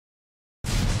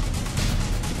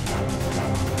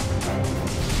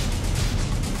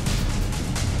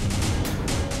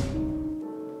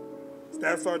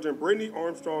Staff Sergeant Brittany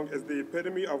Armstrong is the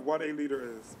epitome of what a leader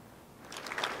is.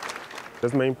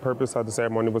 The main purpose of the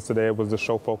ceremony was to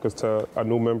show focus to a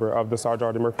new member of the Sergeant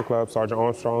Artie Murphy Club, Sergeant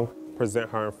Armstrong,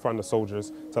 present her in front of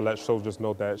soldiers to let soldiers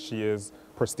know that she is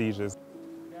prestigious.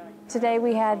 Today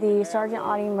we had the Sergeant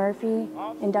Artie Murphy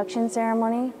induction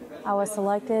ceremony. I was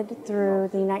selected through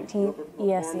the 19th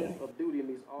ESC.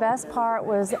 Best part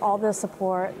was all the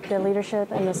support, the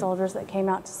leadership and the soldiers that came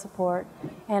out to support.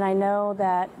 And I know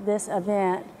that this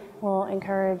event will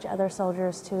encourage other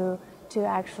soldiers to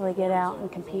actually get out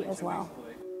and compete as well.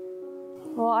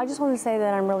 Well, I just want to say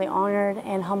that I'm really honored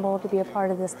and humbled to be a part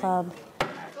of this club.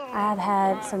 I have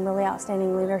had some really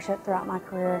outstanding leadership throughout my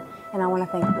career, and I want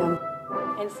to thank them.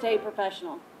 And stay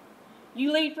professional.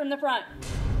 You lead from the front.